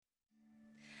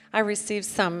I received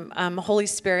some Holy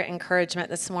Spirit encouragement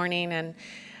this morning, and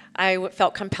I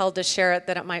felt compelled to share it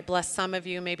that it might bless some of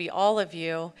you, maybe all of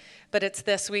you. But it's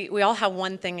this: we all have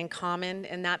one thing in common,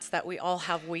 and that's that we all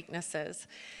have weaknesses.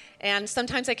 And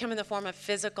sometimes they come in the form of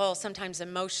physical, sometimes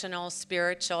emotional,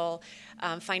 spiritual,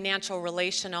 financial,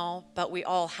 relational, but we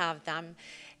all have them.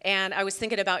 And I was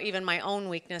thinking about even my own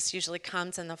weakness usually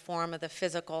comes in the form of the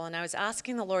physical. And I was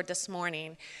asking the Lord this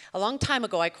morning. A long time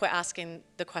ago, I quit asking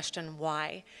the question,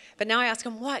 why? But now I ask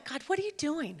him, what? God, what are you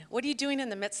doing? What are you doing in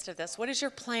the midst of this? What is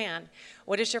your plan?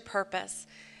 What is your purpose?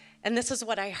 And this is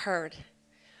what I heard.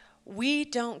 We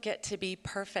don't get to be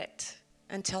perfect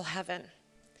until heaven.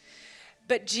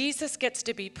 But Jesus gets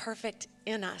to be perfect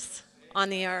in us on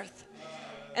the earth.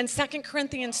 And 2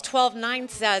 Corinthians 12:9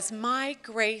 says, my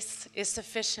grace is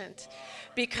sufficient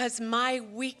because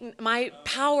my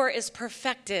power is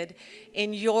perfected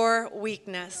in your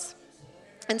weakness.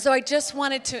 And so I just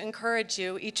wanted to encourage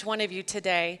you, each one of you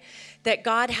today, that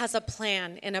God has a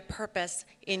plan and a purpose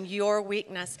in your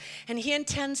weakness. And he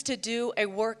intends to do a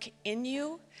work in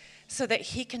you so that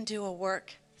he can do a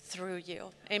work through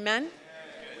you. Amen?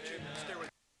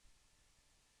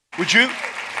 Would you,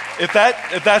 if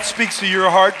that speaks to your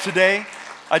heart today,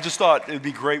 I just thought it would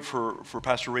be great for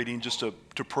Pastor Radine just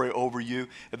to pray over you.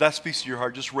 If that speaks to your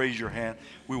heart, just raise your hand.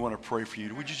 We want to pray for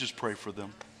you. Would you just pray for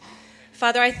them?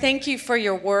 Father, I thank you for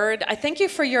your word. I thank you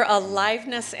for your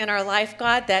aliveness in our life,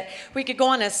 God, that we could go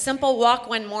on a simple walk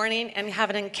one morning and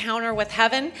have an encounter with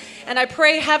heaven. And I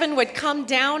pray heaven would come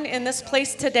down in this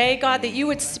place today, God, that you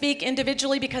would speak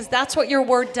individually, because that's what your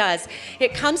word does.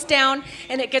 It comes down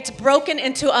and it gets broken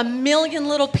into a million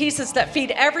little pieces that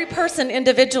feed every person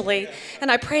individually.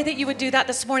 And I pray that you would do that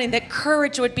this morning, that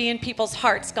courage would be in people's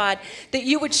hearts, God, that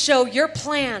you would show your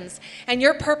plans and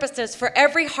your purposes for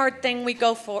every hard thing we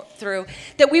go through.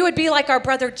 That we would be like our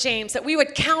brother James, that we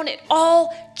would count it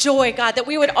all joy, God, that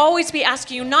we would always be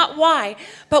asking you not why,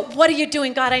 but what are you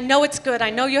doing, God? I know it's good. I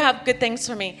know you have good things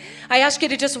for me. I ask you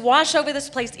to just wash over this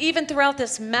place, even throughout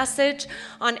this message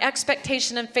on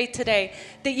expectation and faith today,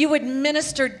 that you would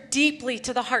minister deeply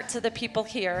to the hearts of the people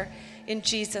here. In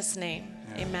Jesus' name,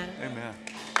 amen. Amen.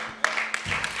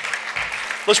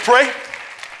 Let's pray.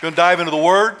 We're going to dive into the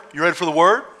Word. You ready for the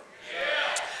Word?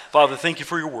 Father, thank you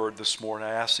for your word this morning.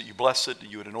 I ask that you bless it, that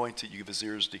you would anoint it, you give us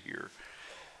ears to hear.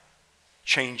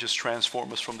 Change us,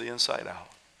 transform us from the inside out.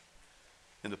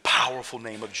 In the powerful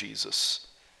name of Jesus.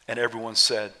 And everyone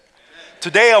said,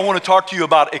 today I want to talk to you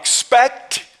about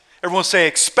expect. Everyone say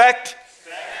expect.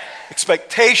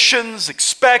 Expectations.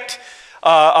 Expect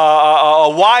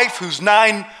a wife who's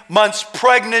 9 months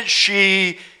pregnant.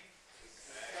 She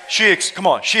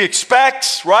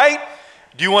expects, right?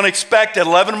 Do you want to expect at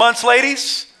 11 months,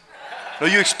 ladies? No,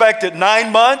 you expect at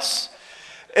 9 months.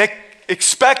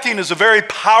 Expecting is a very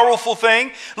powerful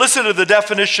thing. Listen to the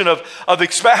definition of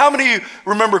expect. How many of you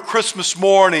remember Christmas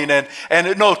morning and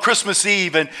Christmas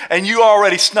Eve and you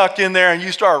already snuck in there and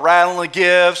you started rattling the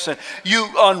gifts and you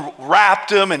unwrapped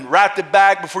them and wrapped it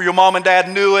back before your mom and dad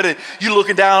knew it, and you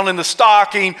looking down in the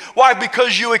stocking. Why?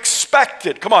 Because you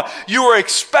expected. Come on. You were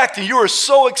expecting. You were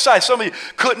so excited. Some of you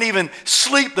couldn't even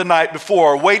sleep the night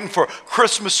before waiting for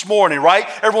Christmas morning, right?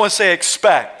 Everyone say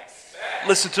expect.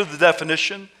 Listen to the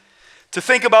definition. To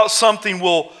think about something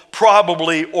will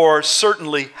probably or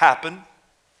certainly happen.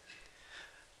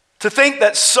 To think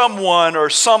that someone or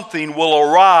something will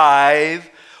arrive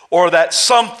or that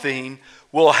something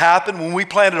will happen. When we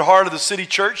planted Heart of the City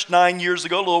Church 9 years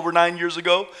ago, a little over 9 years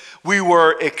ago, we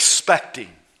were expecting.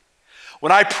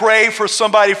 When I pray for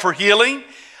somebody for healing,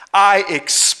 I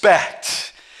expect.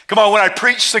 Come on, when I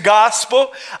preach the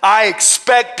gospel, I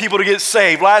expect people to get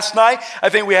saved. Last night, I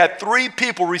think we had 3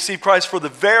 people receive Christ for the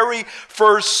very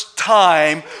first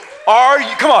time.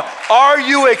 Are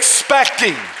you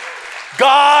expecting?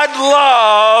 God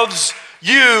loves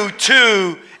you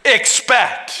to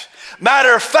expect.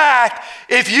 Matter of fact,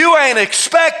 if you ain't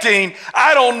expecting,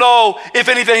 I don't know if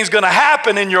anything's going to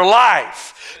happen in your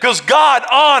life. Because God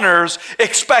honors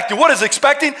expecting. What is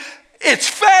expecting? It's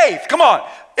faith. Come on.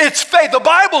 It's faith. The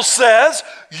Bible says,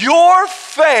 your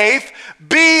faith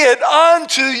be it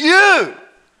unto you.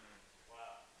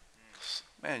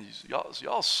 Man,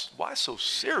 y'all, why so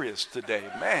serious today?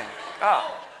 Man,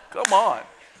 God, come on.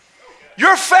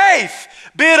 Your faith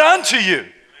be it unto you.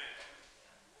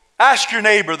 Ask your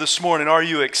neighbor this morning, are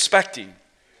you expecting?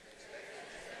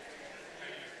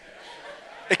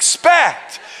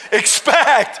 Expect.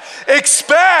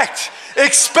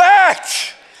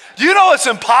 Do you know it's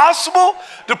impossible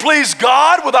to please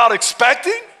God without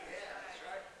expecting?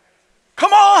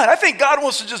 Come on. I think God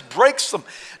wants to just break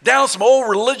down some old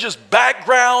religious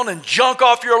background and junk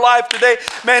off your life today.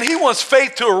 Man, he wants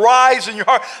faith to arise in your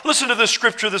heart. Listen to this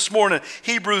scripture this morning,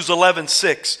 Hebrews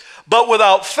 11:6. But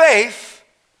without faith,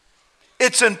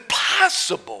 it's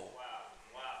impossible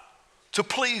to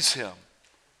please him.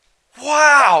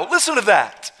 Wow, listen to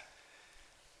that.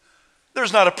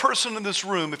 There's not a person in this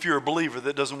room, if you're a believer,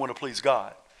 that doesn't want to please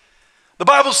God. The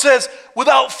Bible says,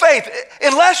 without faith,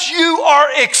 unless you are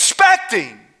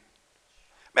expecting.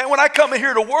 Man, when I come in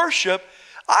here to worship,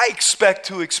 I expect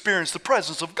to experience the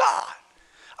presence of God.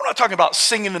 I'm not talking about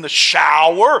singing in the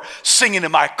shower, singing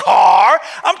in my car.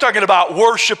 I'm talking about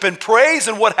worship and praise,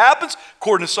 and what happens?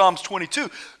 According to Psalms 22,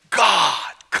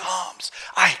 God comes.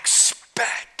 I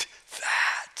expect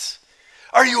that.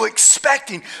 Are you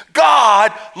expecting?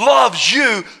 God loves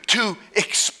you to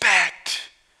expect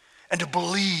and to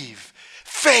believe.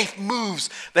 Faith moves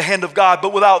the hand of God,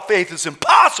 but without faith it's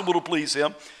impossible to please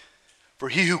him. For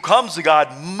he who comes to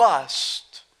God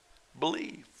must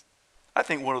believe. I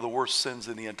think one of the worst sins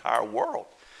in the entire world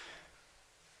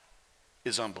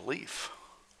is unbelief.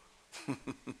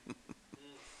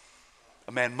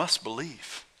 A man must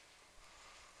believe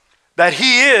that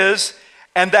he is,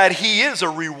 and that he is a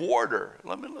rewarder.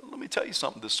 Let me tell you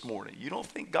something this morning. You don't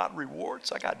think God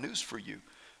rewards? I got news for you.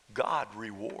 God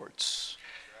rewards.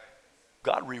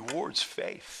 God rewards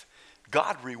faith.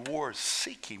 God rewards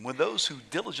seeking. When those who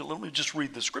diligently, let me just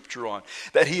read the scripture on,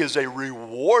 that he is a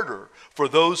rewarder for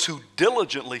those who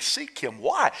diligently seek him.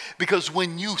 Why? Because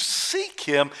when you seek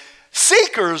him,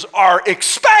 seekers are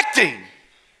expecting.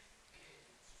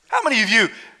 How many of you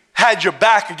had your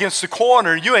back against the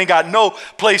corner and you ain't got no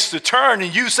place to turn,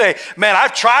 and you say, man,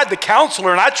 I've tried the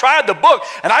counselor and I tried the book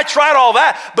and I tried all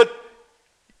that, but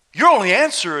your only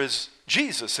answer is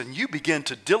Jesus, and you begin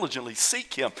to diligently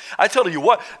seek him. I tell you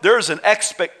what, there's an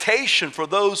expectation for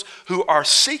those who are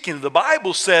seeking. The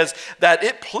Bible says that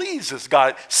it pleases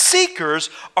God. Seekers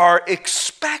are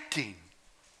expecting.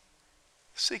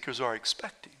 Seekers are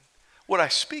expecting. What I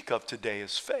speak of today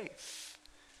is faith.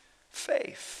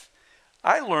 Faith.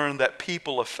 I learned that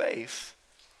people of faith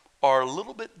are a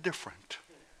little bit different.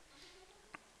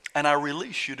 And I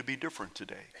release you to be different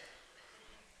today.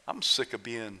 I'm sick of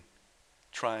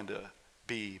trying to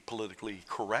be politically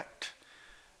correct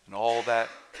and all that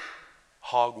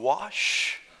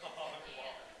hogwash.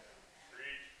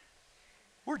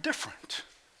 We're different.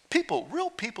 Real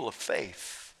people of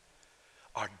faith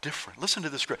are different. Listen to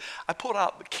this. I pulled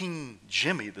out King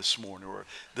Jimmy this morning or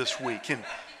this week. And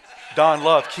Don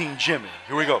loved King Jimmy.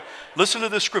 Here we go. Listen to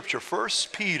this scripture. 1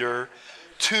 Peter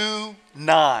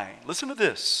 2:9. Listen to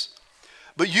this.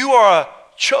 But you are a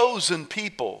chosen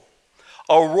people,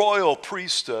 a royal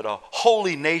priesthood, a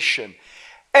holy nation,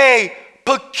 a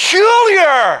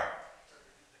peculiar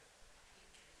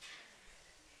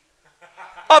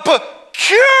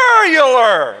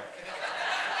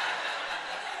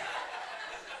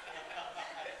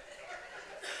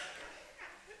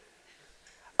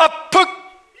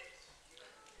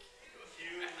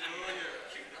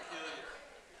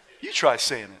you try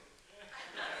saying it.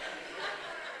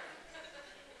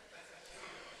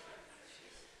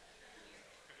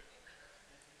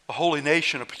 A holy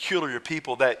nation, a peculiar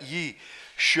people, that ye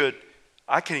should,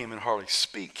 I can't even hardly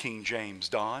speak King James,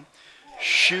 Don.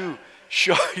 Show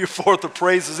you forth the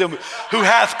praises of him who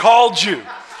hath called you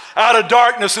out of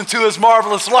darkness into his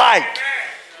marvelous light.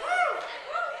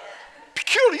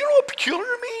 Peculiar, you know what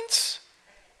peculiar means?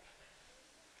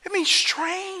 It means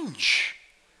strange.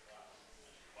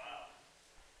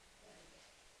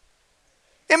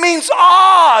 It means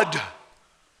odd.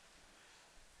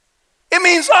 It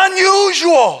means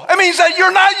unusual. It means that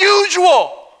you're not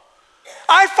usual.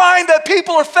 I find that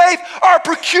people of faith are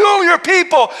peculiar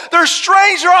people. They're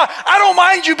strange. They're odd. I don't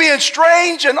mind you being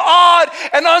strange and odd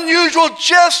and unusual.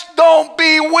 Just don't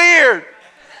be weird.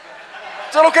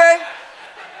 Is that okay?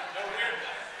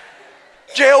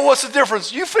 J.O., what's the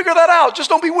difference? You figure that out. Just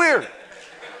don't be weird.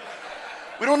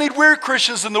 We don't need weird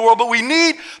Christians in the world, but we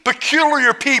need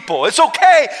peculiar people. It's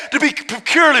okay to be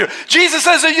peculiar. Jesus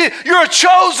says that you're a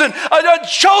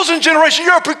chosen generation.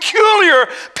 You're a peculiar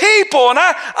people. And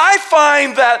I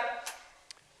find that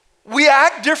we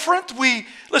act different. We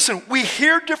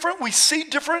hear different. We see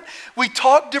different. We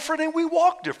talk different, and we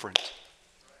walk different.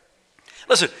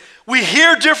 Listen, we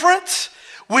hear different.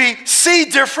 We see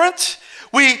different.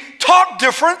 We talk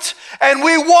different and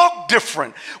we walk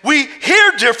different. We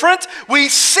hear different, we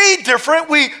see different,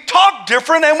 we talk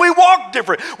different and we walk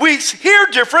different. We hear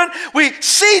different, we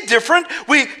see different,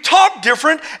 we talk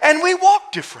different and we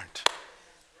walk different.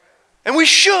 And we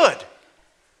should,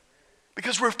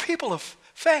 because we're people of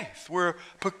faith. We're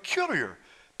peculiar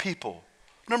people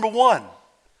Number one,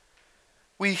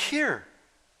 we hear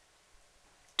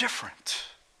different.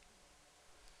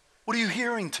 What are you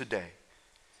hearing today?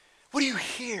 What do you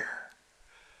hear?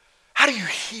 How do you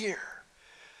hear?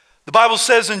 The Bible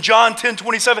says in John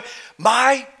 10:27,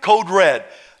 my code red,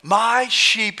 my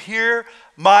sheep hear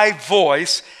my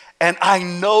voice, and I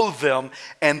know them,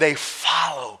 and they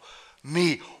follow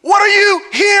me. What are you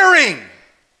hearing?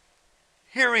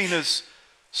 Hearing is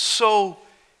so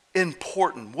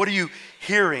important. What are you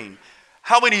hearing?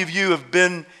 How many of you have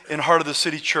been in Heart of the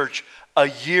City Church a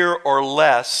year or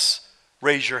less?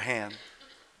 Raise your hand.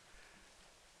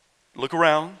 Look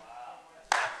around.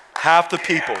 Half the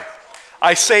people.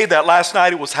 I say that last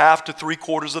night it was half to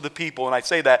 3/4 of the people, and I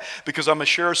say that because I'm going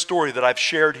to share a story that I've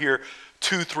shared here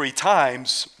 2-3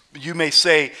 times. You may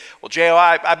say, well, J.O.,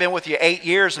 I've been with you 8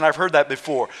 years, and I've heard that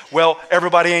before. Well,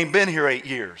 everybody ain't been here 8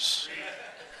 years.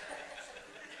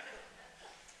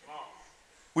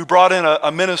 We brought in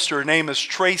a minister, her name is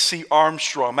Tracy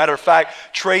Armstrong. Matter of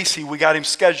fact, Tracy, we got him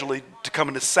scheduled to come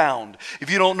into sound. If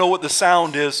you don't know what the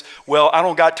sound is, well, I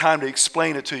don't got time to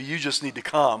explain it to you. You just need to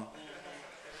come.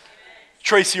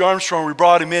 Tracy Armstrong, we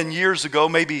brought him in years ago,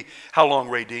 maybe, how long,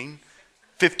 Ray Dean?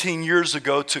 15 years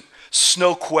ago to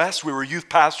Snow Quest. We were youth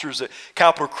pastors at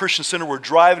Capital Christian Center. We're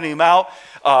driving him out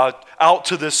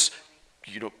to this,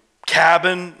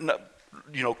 cabin,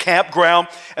 campground,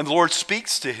 and the Lord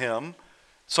speaks to him,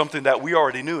 something that we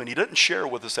already knew, and he didn't share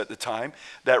with us at the time,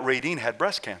 that Ray Dean had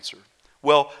breast cancer.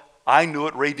 Well, I knew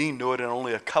it, Ray Dean knew it, and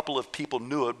only a couple of people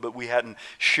knew it, but we hadn't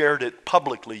shared it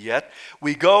publicly yet.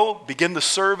 We go, begin the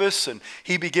service, and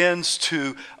he begins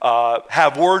to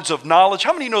have words of knowledge.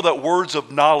 How many know that words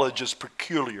of knowledge is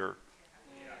peculiar?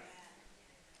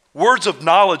 Words of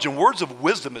knowledge and words of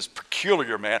wisdom is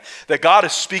peculiar, man. That God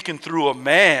is speaking through a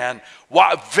man.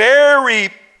 Wow, very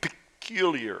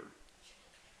peculiar.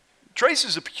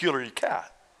 Tracy's a peculiar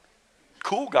cat.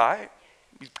 Cool guy.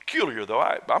 He's peculiar, though.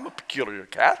 I'm a peculiar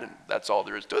cat, and that's all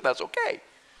there is to it. That's okay.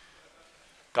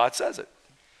 God says it.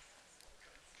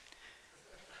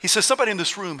 He says, somebody in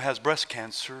this room has breast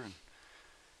cancer,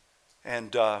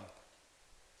 and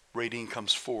Ray Dean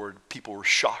comes forward. People were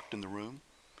shocked in the room.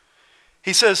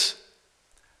 He says,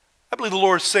 I believe the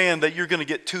Lord's saying that you're going to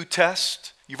get 2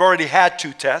 tests. You've already had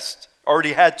 2 tests. You're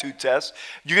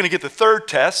going to get the 3rd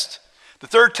test. The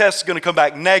 3rd test is going to come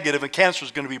back negative, and cancer is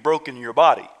going to be broken in your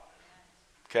body.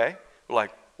 Okay? We're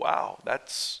like, wow,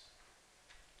 that's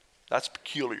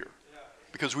peculiar.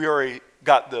 Because we already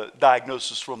got the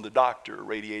diagnosis from the doctor,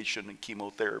 radiation and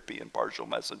chemotherapy and partial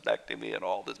mastectomy and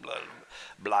all this blah,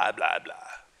 blah, blah, blah.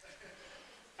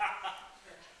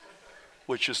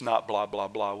 Which is not blah, blah,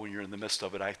 blah when you're in the midst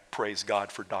of it. I praise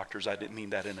God for doctors. I didn't mean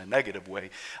that in a negative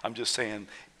way. I'm just saying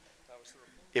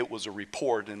it was a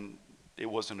report, and it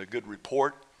wasn't a good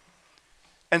report.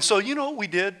 And so, you know what we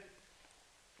did?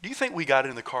 Do you think we got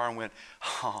in the car and went,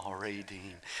 oh, Ray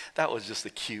Dean, that was just a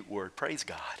cute word. Praise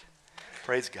God.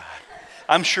 Praise God.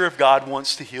 I'm sure if God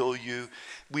wants to heal you,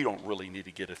 we don't really need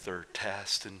to get a 3rd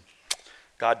test. And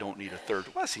God don't need a 3rd.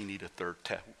 Why does he need a 3rd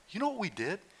test? You know what we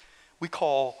did? We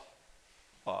call,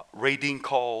 Ray Dean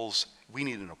calls, we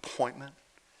need an appointment.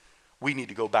 We need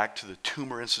to go back to the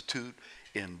Tumor Institute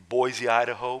in Boise,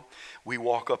 Idaho. We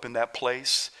walk up in that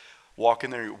place, walk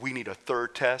in there, we need a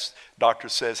 3rd test. Doctor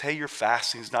says, hey, your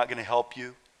fasting is not going to help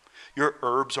you. Your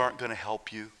herbs aren't going to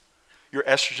help you. Your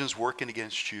estrogen's working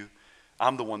against you.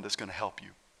 I'm the one that's going to help you.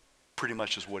 Pretty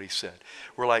much is what he said.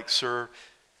 We're like, sir,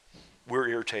 we're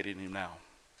irritating him now.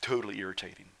 Totally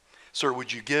irritating. Sir,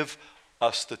 would you give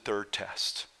us the 3rd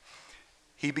test?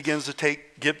 He begins to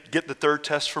get the 3rd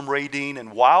test from Ray Dean,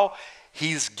 and while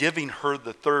he's giving her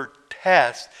the 3rd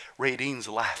test, Ray Dean's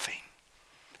laughing.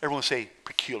 Everyone say,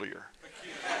 peculiar.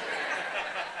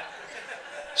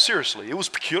 Seriously, it was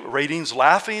peculiar. Ray Dean's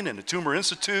laughing in the Tumor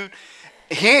Institute.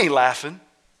 He ain't laughing,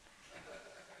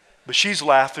 but she's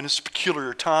laughing. It's a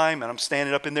peculiar time, and I'm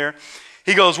standing up in there.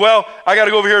 He goes, well, I got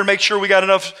to go over here and make sure we got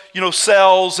enough,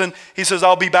 cells. And he says,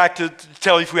 I'll be back to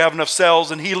tell you if we have enough cells.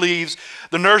 And he leaves.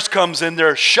 The nurse comes in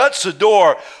there, shuts the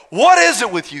door. What is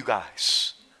it with you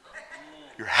guys?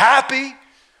 You're happy?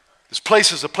 This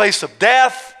place is a place of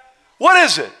death. What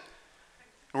is it?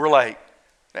 And we're like,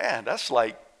 man,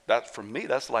 from me,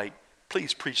 that's like,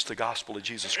 please preach the gospel of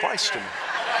Jesus Christ to me.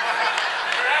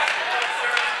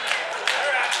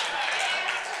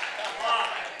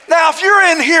 Now, if you're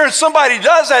in here and somebody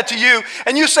does that to you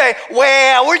and you say,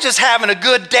 well, we're just having a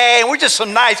good day and we're just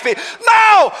some nice people.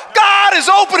 No, God is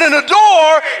opening a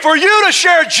door for you to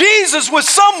share Jesus with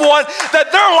someone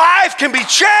that their life can be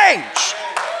changed.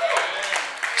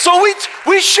 So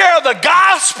we share the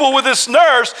gospel with this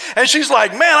nurse, and she's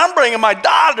like, man, I'm bringing my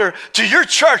daughter to your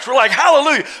church. We're like,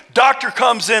 hallelujah. Doctor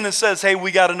comes in and says, hey,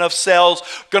 we got enough cells.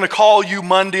 Going to call you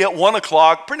Monday at 1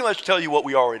 o'clock. Pretty much tell you what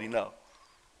we already know.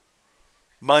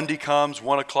 Monday comes,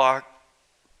 1 o'clock.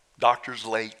 Doctor's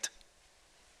late.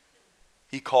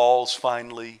 He calls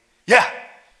finally. Yeah.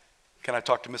 Can I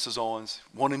talk to Mrs. Owens?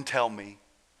 Won't tell me.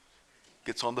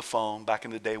 Gets on the phone back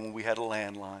in the day when we had a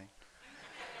landline.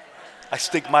 I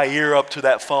stick my ear up to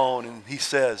that phone, and he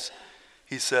says,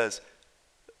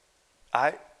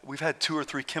 we've had 2 or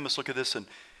 3 chemists look at this, and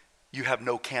you have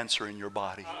no cancer in your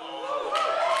body.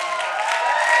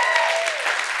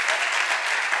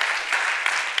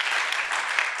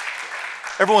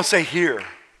 Everyone say, hear.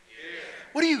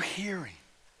 What are you hearing?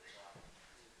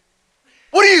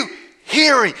 What are you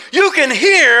hearing? You can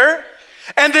hear,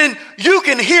 and then you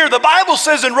can hear. The Bible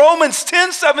says in Romans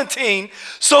 10:17,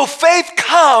 so faith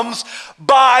comes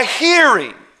by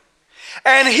hearing,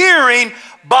 and hearing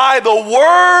by the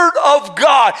word of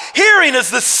God. Hearing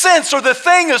is the sense, or the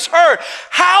thing is heard.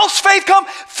 How's faith come?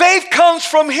 Faith comes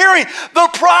from hearing. The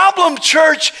problem,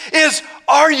 church, is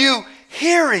are you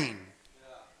hearing?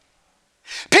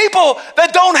 People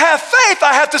that don't have faith,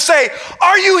 I have to say,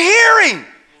 are you hearing?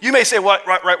 You may say, what,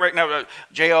 right now,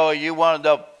 J.O., are you one of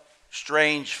the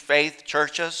strange faith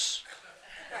churches?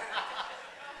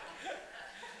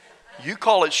 You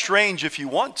call it strange if you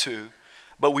want to,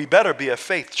 but we better be a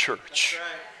faith church.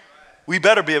 We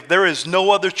better be. There is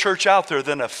no other church out there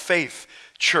than a faith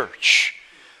church.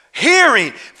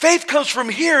 Hearing. Faith comes from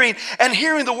hearing, and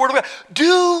hearing the word of God.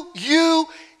 Do you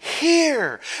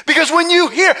hear? Because when you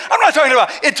hear, I'm not talking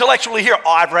about intellectually hear. Oh,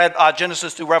 I've read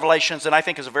Genesis through Revelations, and I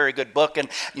think it's a very good book, and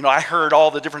I heard all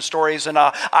the different stories, and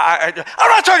I'm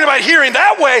not talking about hearing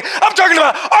that way. I'm talking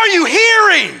about, are you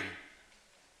hearing?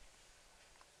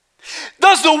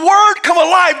 Does the word come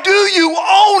alive? Do you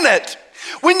own it?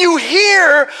 When you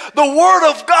hear the word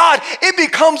of God, it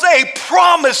becomes a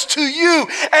promise to you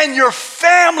and your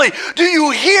family. Do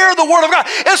you hear the word of God?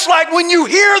 It's like when you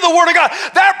hear the word of God,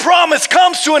 that promise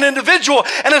comes to an individual,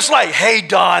 and it's like, hey,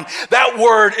 Don, that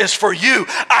word is for you.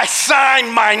 I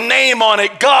signed my name on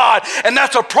it, God, and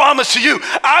that's a promise to you.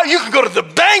 You can go to the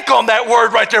bank on that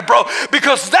word right there, bro,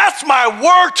 because that's my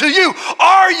word to you.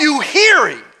 Are you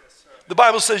hearing? The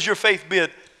Bible says your faith be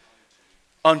it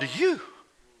unto you.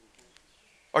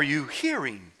 Are you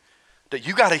hearing? That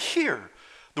you got to hear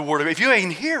the word of God. If you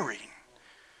ain't hearing,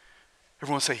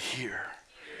 everyone say, hear.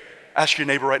 Ask your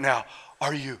neighbor right now,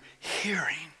 are you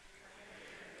hearing?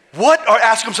 What? Or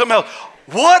ask them something else.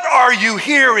 What are you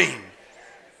hearing?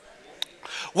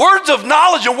 Words of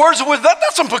knowledge and words of wisdom,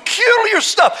 that's some peculiar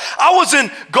stuff. I was in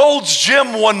Gold's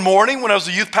Gym one morning when I was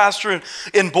a youth pastor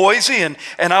in Boise, and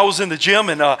I was in the gym,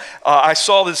 and I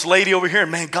saw this lady over here,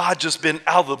 and man, God just been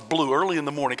out of the blue early in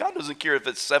the morning. God doesn't care if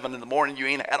it's 7 in the morning, you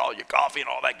ain't had all your coffee and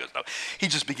all that good stuff. He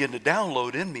just began to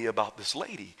download in me about this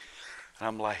lady. And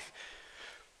I'm like,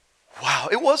 wow,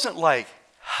 it wasn't like,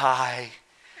 hi,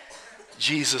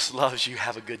 Jesus loves you,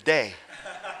 have a good day.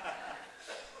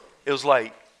 It was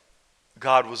like,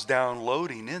 God was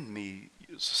downloading in me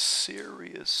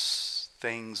serious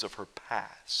things of her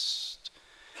past,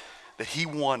 that he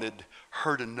wanted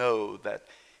her to know that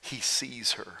he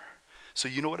sees her. So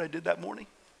you know what I did that morning?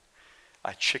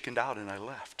 I chickened out and I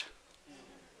left.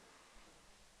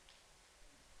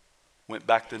 Went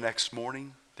back the next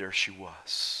morning, there she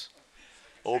was,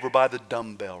 over by the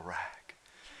dumbbell rack.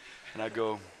 And I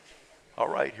go, all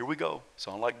right, here we go.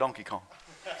 Sound like Donkey Kong.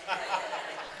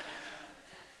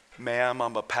 Ma'am,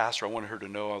 I'm a pastor. I wanted her to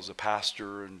know I was a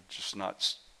pastor and just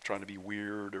not trying to be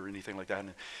weird or anything like that.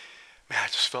 And man, I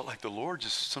just felt like the Lord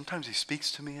sometimes he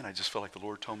speaks to me, and I just felt like the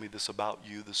Lord told me this about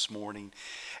you this morning.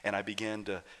 And I began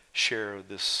to share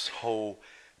this whole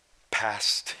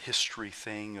past history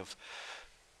thing of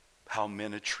how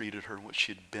men had treated her and what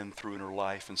she had been through in her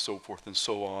life and so forth and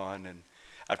so on. And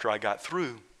after I got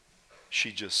through,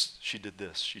 she did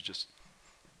this. She just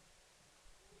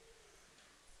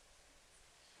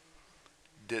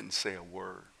didn't say a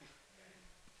word.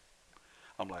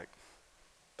 I'm like,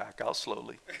 back out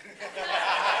slowly.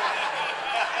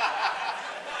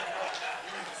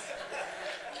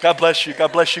 God bless you.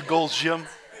 God bless you, Gold's Gym.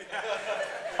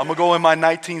 I'm going to go in my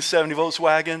 1970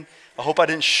 Volkswagen. I hope I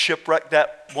didn't shipwreck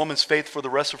that woman's faith for the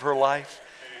rest of her life.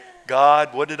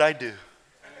 God, what did I do?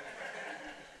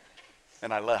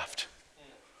 And I left.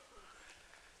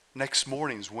 Next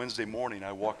morning's Wednesday morning,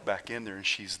 I walk back in there, and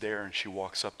she's there, and she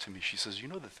walks up to me. She says, you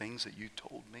know the things that you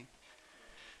told me?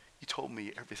 You told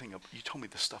me everything, you told me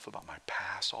the stuff about my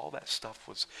past. All that stuff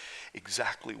was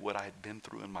exactly what I had been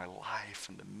through in my life,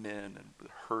 and the men and the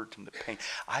hurt and the pain.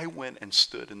 I went and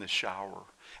stood in the shower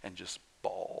and just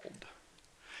bawled.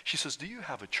 She says, do you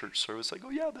have a church service? I go,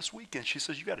 yeah, this weekend. She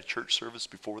says, you got a church service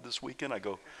before this weekend? I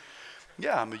go,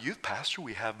 yeah, I'm a youth pastor.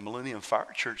 We have Millennium Fire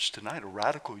Church tonight, a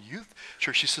radical youth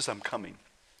church. She says, I'm coming.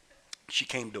 She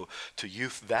came to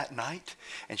youth that night,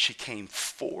 and she came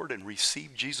forward and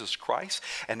received Jesus Christ.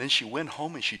 And then she went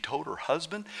home and she told her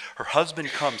husband. Her husband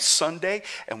comes Sunday,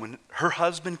 and when her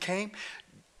husband came,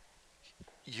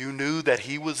 you knew that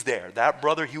he was there. That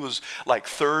brother, he was like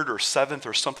third or seventh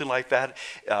or something like that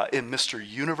in Mr.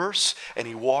 Universe. And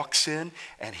he walks in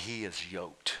and he is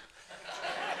yoked.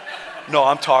 No,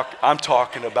 I'm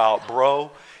talking about,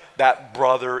 bro, that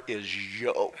brother is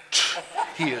yoked.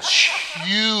 He is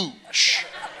huge.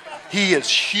 He is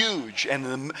huge. And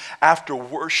then after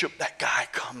worship, that guy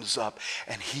comes up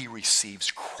and he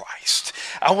receives Christ.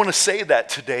 I want to say that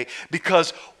today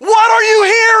because what are you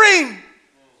hearing?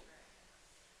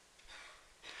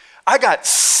 I got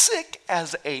sick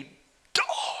as a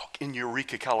dog in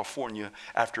Eureka, California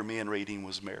after me and Radine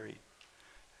was married.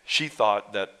 She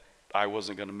thought that I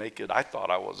wasn't going to make it. I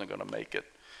thought I wasn't going to make it.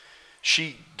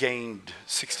 She gained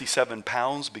 67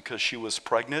 pounds because she was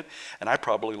pregnant, and I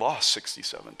probably lost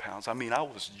 67 pounds. I mean, I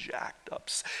was jacked up.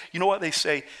 You know what they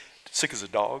say, sick as a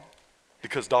dog?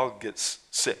 Because dog gets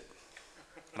sick,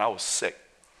 and I was sick.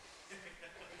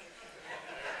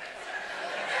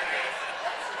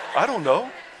 I don't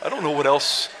know what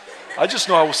else. I just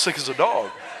know I was sick as a dog.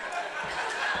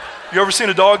 You ever seen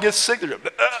a dog get sick? I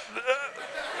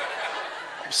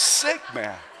was sick,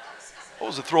 man. I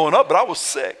wasn't throwing up, but I was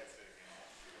sick.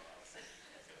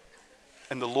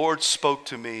 And the Lord spoke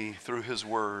to me through his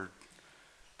word,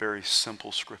 very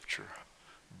simple scripture.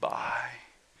 By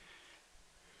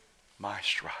my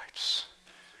stripes,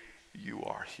 you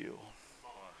are healed.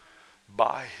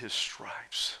 By his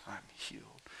stripes, I'm healed.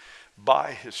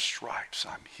 By his stripes,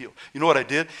 I'm healed. You know what I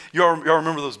did? Y'all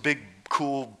remember those big,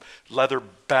 cool,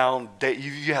 leather-bound,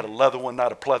 you had a leather one,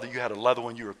 not a pleather. You had a leather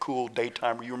one. You were a cool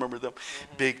daytimer. You remember them?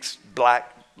 Big,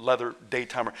 black, leather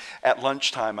daytimer. At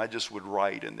lunchtime, I just would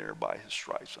write in there, by his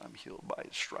stripes, I'm healed. By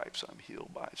his stripes, I'm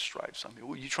healed. By his stripes, I'm healed.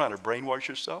 Well, you trying to brainwash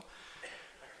yourself?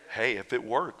 Hey, if it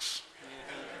works.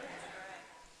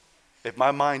 If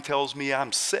my mind tells me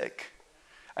I'm sick,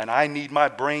 and I need my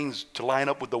brains to line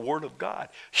up with the Word of God,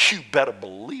 you better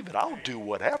believe it. I'll do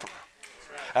whatever.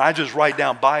 And I just write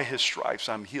down, by his stripes,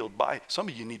 I'm healed. Some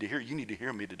of you need to hear. You need to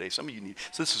hear me today. Some of you need.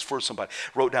 So this is for somebody.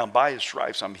 Wrote down, by his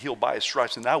stripes, I'm healed. By his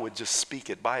stripes. And I would just speak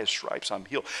it. By his stripes, I'm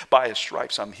healed. By his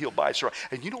stripes, I'm healed. By his stripes.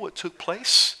 And you know what took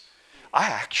place? I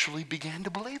actually began to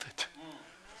believe it.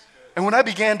 And when I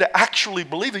began to actually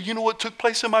believe it, you know what took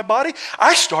place in my body?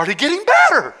 I started getting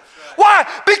better. Why?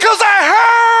 Because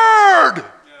I heard.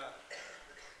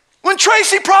 When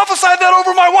Tracy prophesied that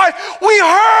over my wife, we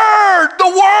heard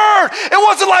the word. It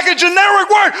wasn't like a generic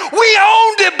word. We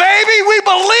owned it, baby. We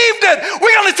believed it.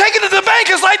 We're going to take it to the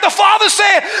bank. It's like the Father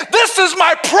said, this is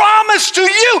my promise to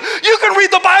you. You can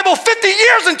read the Bible 50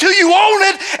 years until you own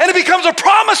it, and it becomes a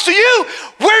promise to you.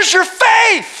 Where's your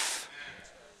faith?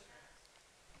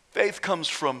 Faith comes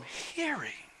from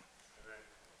hearing.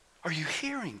 Are you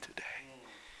hearing today?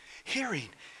 Hearing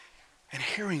and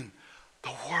hearing the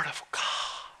word of God.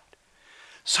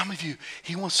 Some of you,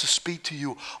 he wants to speak to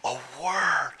you a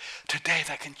word today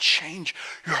that can change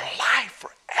your life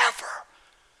forever.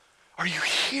 Are you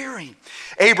hearing?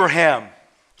 Abraham,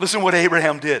 listen what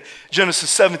Abraham did.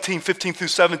 Genesis 17, 15 through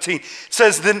 17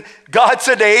 says, then God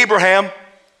said to Abraham,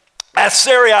 as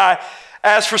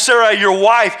for Sarai, your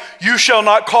wife, you shall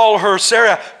not call her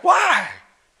Sarai. Why?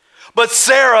 But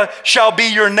Sarah shall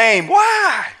be your name.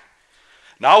 Why?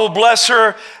 And I will bless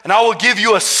her, and I will give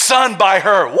you a son by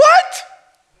her. What?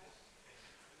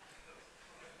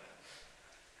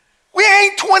 We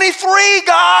ain't 23,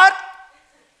 God.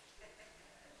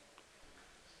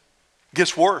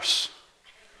 Gets worse.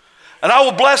 And I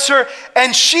will bless her,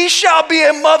 and she shall be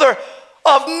a mother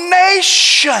of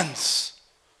nations.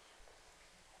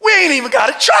 We ain't even got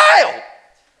a child.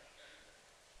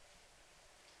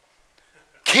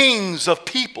 Kings of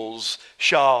peoples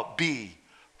shall be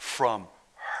from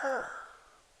her.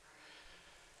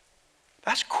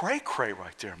 That's cray-cray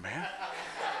right there, man.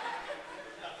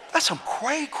 That's some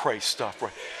cray-cray stuff,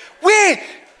 right?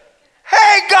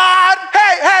 Hey, God,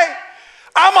 hey,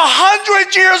 I'm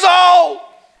 100 years old.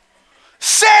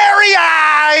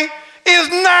 Sarai is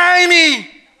 90.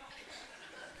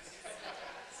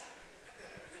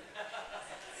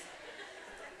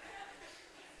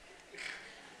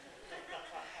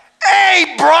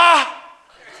 Hey, bruh.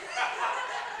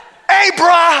 hey,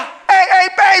 bruh,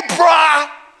 hey, bruh.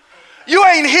 You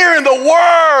ain't hearing the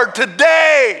word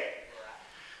today.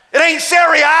 It ain't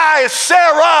Sarai, it's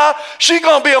Sarah. She's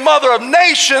going to be a mother of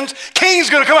nations. King's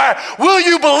going to come out. Will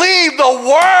you believe the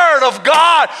word of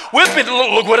God with me?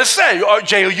 Look what it says.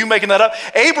 Jay, are you making that up?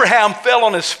 Abraham fell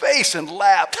on his face and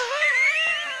laughed.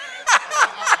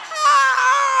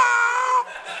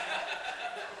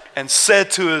 And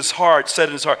said in his heart,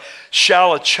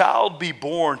 shall a child be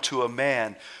born to a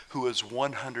man who is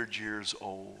 100 years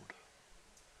old?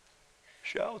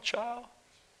 Shall a child?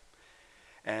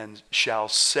 And shall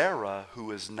Sarah,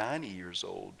 who is 90 years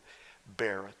old,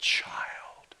 bear a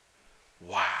child?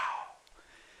 Wow.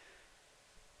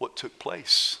 What took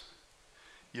place?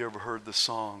 You ever heard the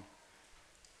song,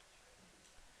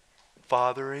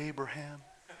 Father Abraham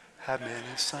had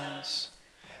many sons,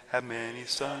 had many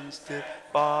sons did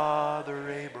Father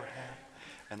Abraham,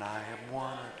 and I am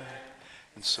one of them,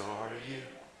 and so are you.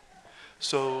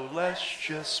 So let's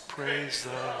just praise the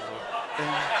Lord.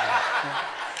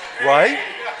 Right?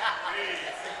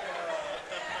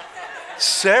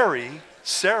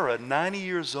 Sarah, 90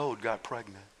 years old, got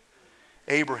pregnant.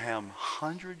 Abraham,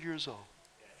 100 years old.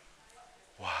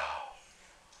 Wow.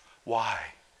 Why?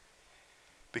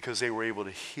 Because they were able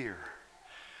to hear.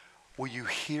 Will you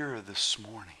hear this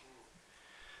morning?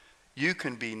 You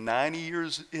can be 90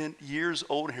 years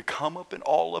old and come up and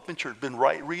all up in church, been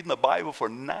reading the Bible for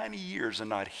 90 years and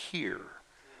not hear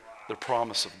the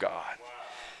promise of God.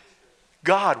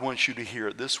 God wants you to hear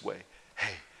it this way.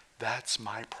 Hey, that's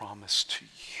my promise to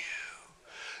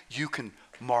you. You can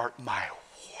mark my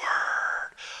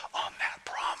word on that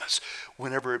promise.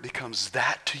 Whenever it becomes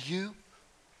that to you,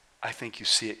 I think you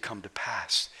see it come to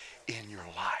pass in your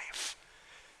life.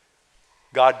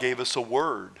 God gave us a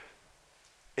word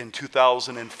in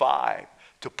 2005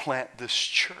 to plant this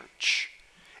church.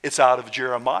 It's out of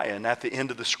Jeremiah, and at the end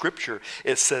of the scripture,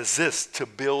 it says this, to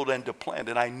build and to plant.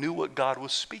 And I knew what God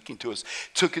was speaking to us.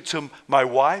 Took it to my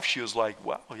wife. She was like,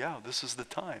 wow, yeah, this is the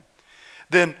time.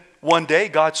 Then one day,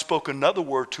 God spoke another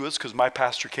word to us because my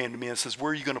pastor came to me and says,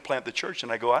 where are you going to plant the church?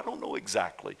 And I go, I don't know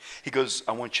exactly. He goes,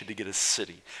 I want you to get a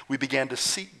city. We began to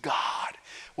seek God.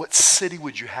 What city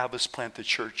would you have us plant the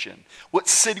church in? What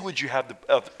city would you have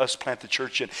us plant the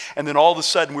church in? And then all of a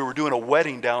sudden, we were doing a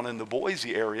wedding down in the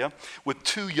Boise area with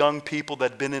two young people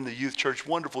that had been in the youth church,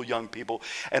 wonderful young people.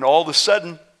 And all of a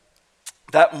sudden,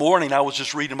 that morning, I was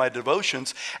just reading my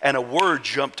devotions, and a word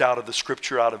jumped out of the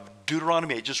scripture, out of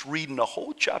Deuteronomy 8, just reading the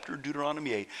whole chapter of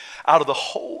Deuteronomy 8. Out of the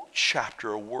whole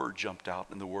chapter, a word jumped out,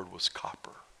 and the word was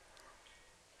copper.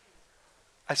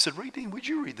 I said, Redeem, would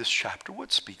you read this chapter?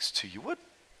 What speaks to you?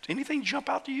 Anything jump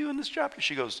out to you in this chapter?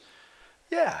 She goes,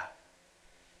 yeah,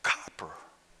 copper.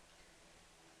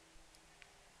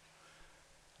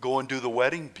 Go and do the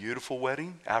wedding, beautiful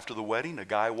wedding. After the wedding, a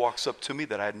guy walks up to me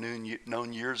that I had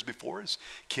known years before. His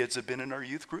kids had been in our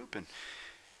youth group. And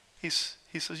he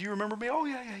says, you remember me? Oh,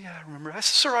 yeah, I remember. I said,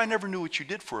 sir, I never knew what you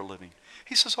did for a living.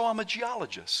 He says, oh, I'm a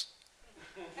geologist.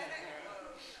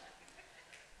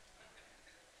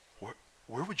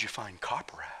 Where would you find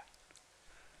copper at?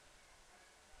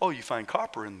 Oh, you find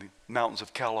copper in the mountains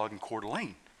of Kellogg and Coeur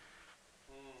d'Alene.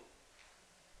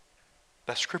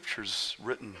 That scripture's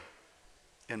written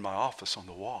in my office on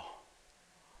the wall.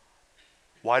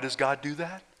 Why does God do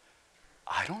that?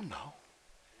 I don't know.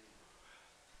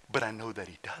 But I know that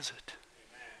he does it.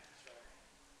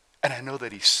 And I know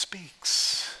that he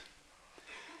speaks.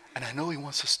 And I know he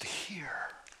wants us to hear.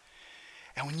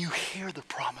 And when you hear the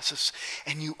promises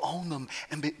and you own them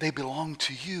and they belong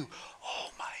to you, oh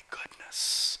my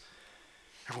goodness.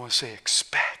 Everyone say,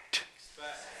 expect.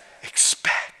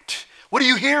 Expect. What are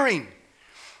you hearing?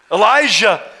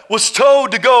 Elijah was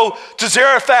told to go to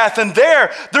Zarephath, and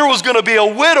there was going to be a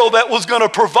widow that was going to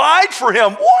provide for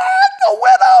him. What? A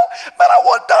widow? Man, I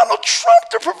want Donald Trump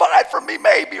to provide for me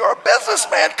maybe, or a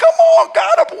businessman. Come on,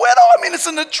 God, a widow? I mean, it's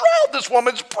in the drought. This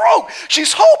woman's broke.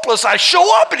 She's hopeless. I show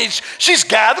up, and she's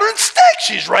gathering sticks.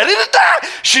 She's ready to die.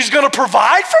 She's going to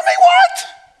provide for me? What?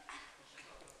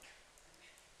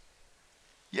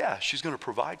 Yeah, she's going to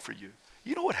provide for you.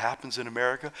 You know what happens in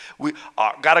America? We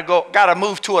gotta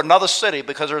move to another city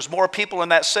because there's more people in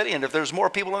that city, and if there's more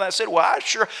people in that city,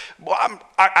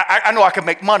 I know I can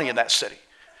make money in that city.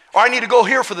 Or I need to go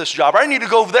here for this job. Or I need to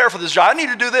go over there for this job. I need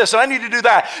to do this and I need to do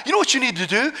that. You know what you need to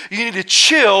do? You need to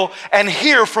chill and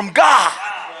hear from God.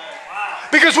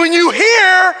 Because when you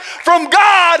hear from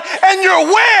God and you're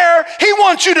where he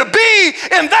wants you to be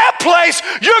in that place,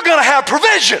 you're going to have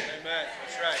provision.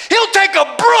 He'll take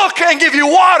a brook and give you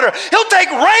water. He'll take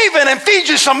raven and feed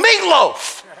you some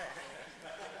meatloaf.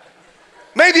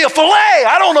 Maybe a filet.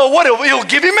 I don't know what he'll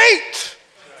give you meat.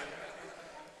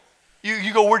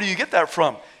 You go, where do you get that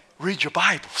from? Read your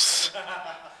Bibles.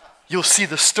 You'll see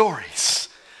the stories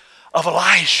of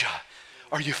Elijah.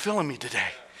 Are you feeling me today?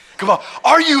 Come on.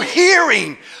 Are you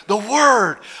hearing the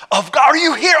word of God? Are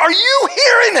you hearing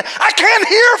it? I can't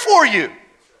hear for you.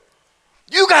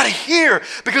 You got to hear,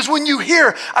 because when you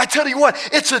hear, I tell you what,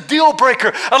 it's a deal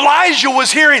breaker. Elijah was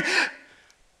hearing,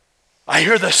 I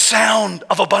hear the sound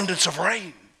of abundance of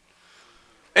rain.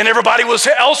 And everybody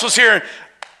else was hearing,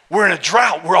 we're in a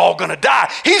drought, we're all going to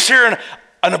die. He's hearing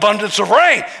an abundance of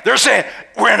rain. They're saying,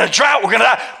 we're in a drought, we're going to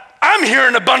die. I'm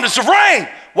hearing abundance of rain.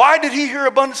 Why did he hear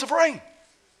abundance of rain?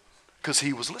 Because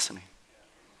he was listening.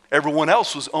 Everyone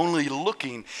else was only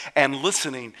looking and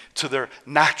listening to their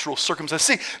natural circumstances.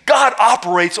 See, God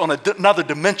operates on another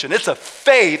dimension. It's a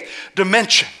faith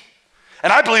dimension.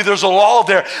 And I believe there's a law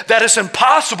there that it's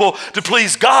impossible to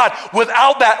please God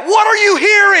without that. What are you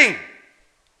hearing?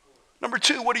 Number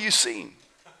two, what are you seeing?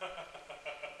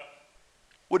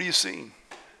 What are you seeing?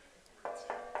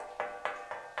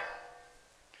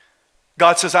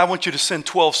 God says, I want you to send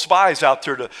 12 spies out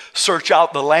there to search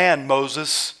out the land,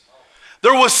 Moses.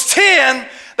 There was 10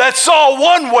 that saw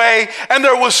one way, and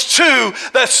there was 2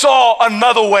 that saw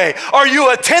another way. Are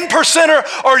you a 10%er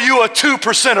or are you a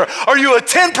 2%er? Are you a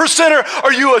 10%er or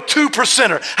are you a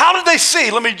 2%er? How did they see?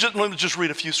 Let me just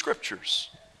read a few scriptures.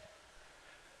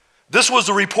 This was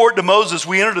the report to Moses.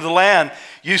 We entered the land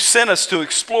you sent us to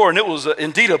explore, and it was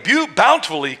indeed a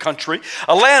bountifully country,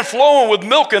 a land flowing with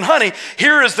milk and honey.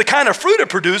 Here is the kind of fruit it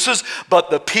produces, but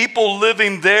the people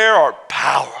living there are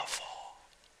powerful.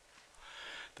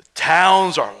 The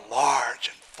towns are large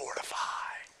and fortified.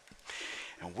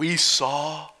 And we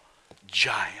saw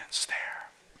giants there,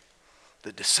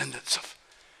 the descendants of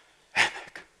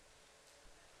Anak.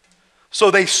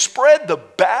 So they spread the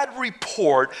bad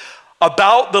report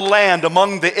about the land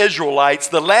among the Israelites.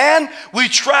 The land we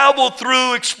traveled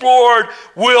through, explored,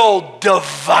 will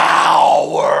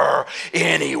devour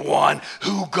anyone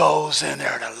who goes in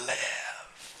there to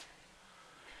live.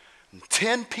 And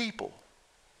 10 people,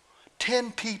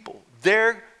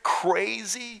 their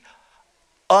crazy,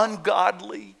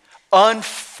 ungodly,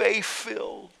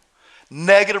 unfaith-filled,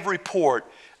 negative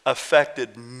report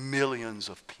affected millions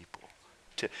of people.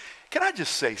 Can I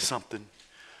just say something?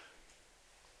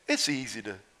 It's easy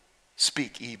to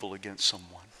speak evil against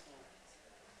someone.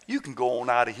 You can go on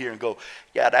out of here and go,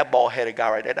 yeah, that bald-headed guy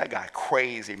right there, that guy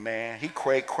crazy, man. He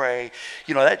cray-cray.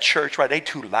 You know, that church right, they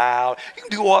too loud. You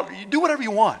can do whatever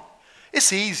you want.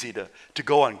 It's easy to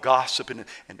go and gossip and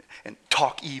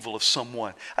talk evil of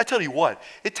someone. I tell you what,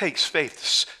 it takes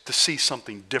faith to see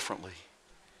something differently.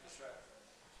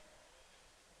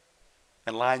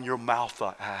 And line your mouth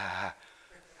up,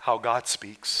 how God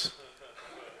speaks.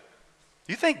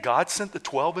 You think God sent the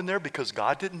 12 in there because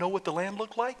God didn't know what the land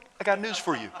looked like? I got news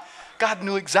for you. God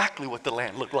knew exactly what the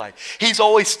land looked like. He's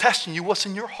always testing you what's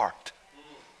in your heart.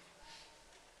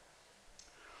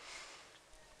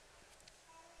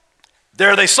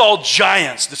 There they saw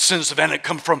giants. The descendants of Anak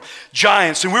come from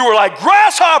giants. And we were like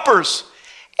grasshoppers.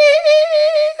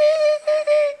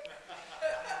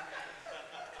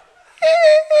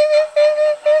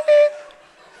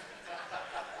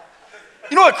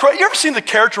 You know what? You ever seen the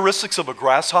characteristics of a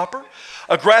grasshopper?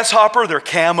 A grasshopper, they're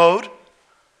camoed.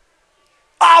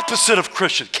 Opposite of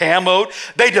Christian, camoed.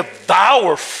 They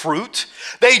devour fruit.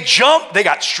 They jump. They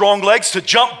got strong legs to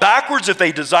jump backwards if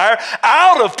they desire,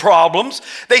 out of problems.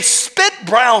 They spit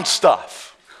brown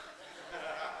stuff.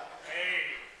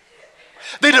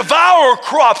 They devour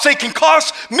crops. They can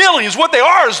cost millions. What they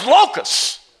are is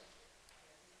locusts.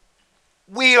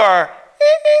 We are.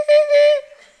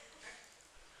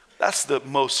 That's the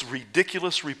most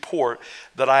ridiculous report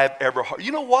that I have ever heard.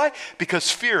 You know why? Because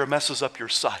fear messes up your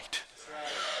sight.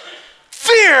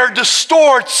 Fear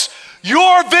distorts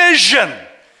your vision.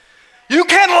 You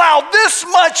can't allow this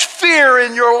much fear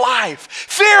in your life.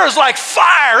 Fear is like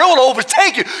fire. It will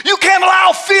overtake you. You can't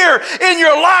allow fear in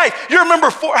your life. You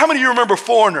remember, how many of you remember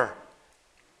Foreigner?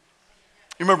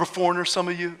 You remember Foreigner, some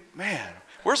of you? Man,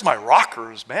 where's my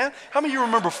rockers, man? How many of you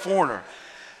remember Foreigner?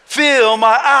 Fill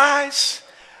my eyes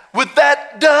with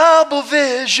that double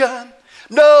vision,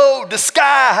 no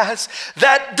disguise,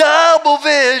 that double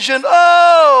vision,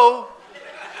 oh.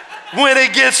 When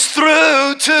it gets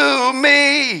through to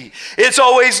me, it's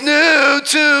always new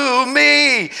to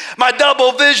me. My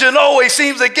double vision always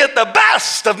seems to get the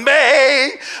best of me.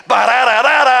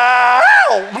 Ba-da-da-da-da.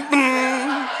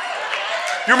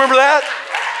 You remember that?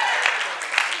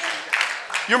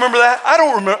 You remember that? I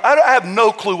don't remember. I have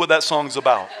no clue what that song's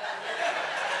about.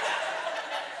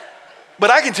 But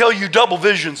I can tell you double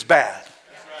vision's bad.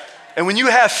 And when you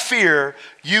have fear,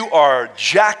 you are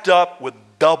jacked up with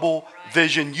double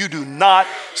vision. You do not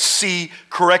see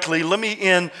correctly. Let me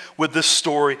end with this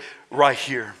story right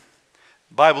here.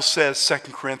 The Bible says,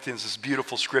 2 Corinthians, this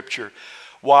beautiful scripture,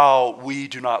 while we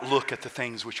do not look at the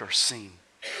things which are seen,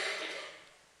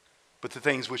 but the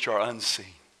things which are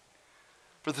unseen.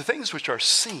 For the things which are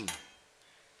seen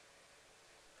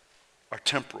are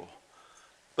temporal,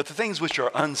 but the things which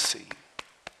are unseen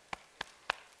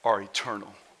are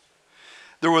eternal.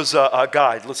 There was a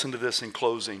guide. Listen to this in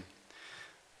closing.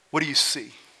 What do you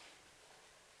see?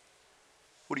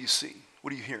 What do you see?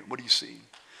 What are you hearing? What do you see?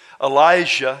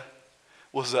 Elijah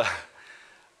was a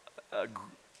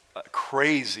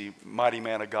crazy mighty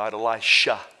man of God,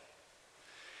 Elisha.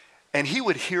 And he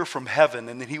would hear from heaven,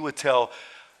 and then he would tell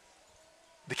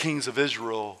the kings of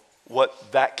Israel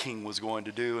what that king was going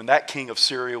to do. And that king of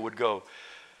Syria would go,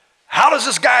 how does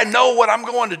this guy know what I'm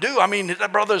going to do? I mean,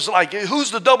 that brother's like,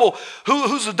 who's the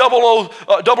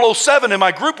 007 in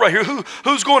my group right here?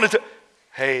 Who's going to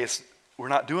hey, we're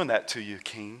not doing that to you,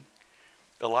 king.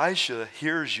 Elijah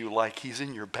hears you like he's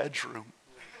in your bedroom.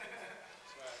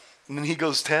 And then he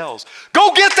tells,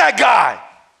 go get that guy.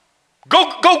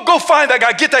 Go find that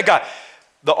guy. Get that guy.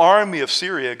 The army of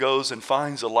Syria goes and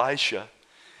finds Elisha,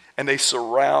 and they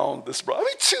surround this brother. I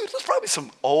mean, there's probably some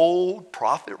old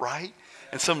prophet, right?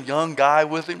 And some young guy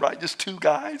with him, right? Just two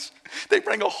guys. They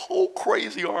bring a whole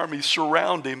crazy army,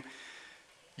 surround him.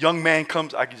 Young man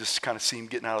comes, I can just kind of see him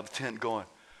getting out of the tent going,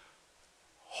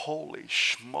 holy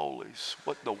schmolies,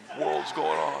 what in the world's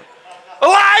going on?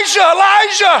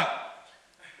 Elijah!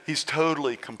 He's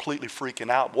totally, completely freaking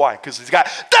out. Why? Because he's got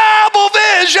double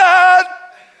vision.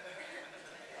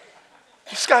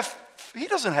 This guy, he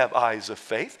doesn't have eyes of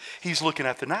faith. He's looking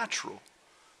at the natural,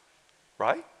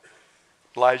 right?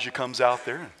 Elijah comes out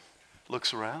there and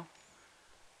looks around.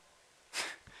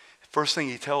 First thing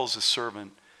he tells his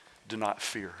servant, do not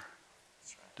fear.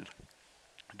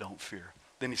 Don't fear.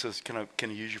 Then he says, can I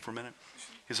use you for a minute?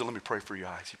 He said, let me pray for your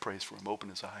eyes. He prays for him. Open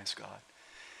his eyes, God.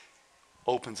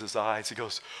 Opens his eyes. He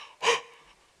goes,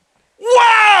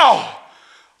 wow!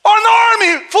 An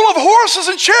army full of horses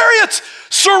and chariots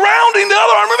surrounding the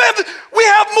other army. Man, we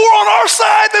have more on our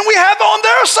side than we have on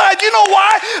their side. You know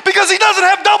why? Because he doesn't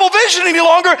have double vision any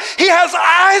longer. He has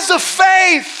eyes of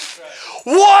faith.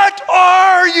 What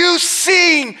are you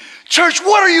seeing? Church,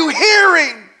 what are you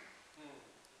hearing?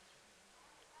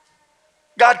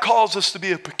 God calls us to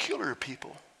be a peculiar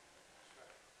people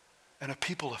and a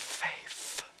people of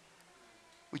faith.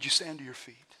 Would you stand to your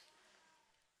feet?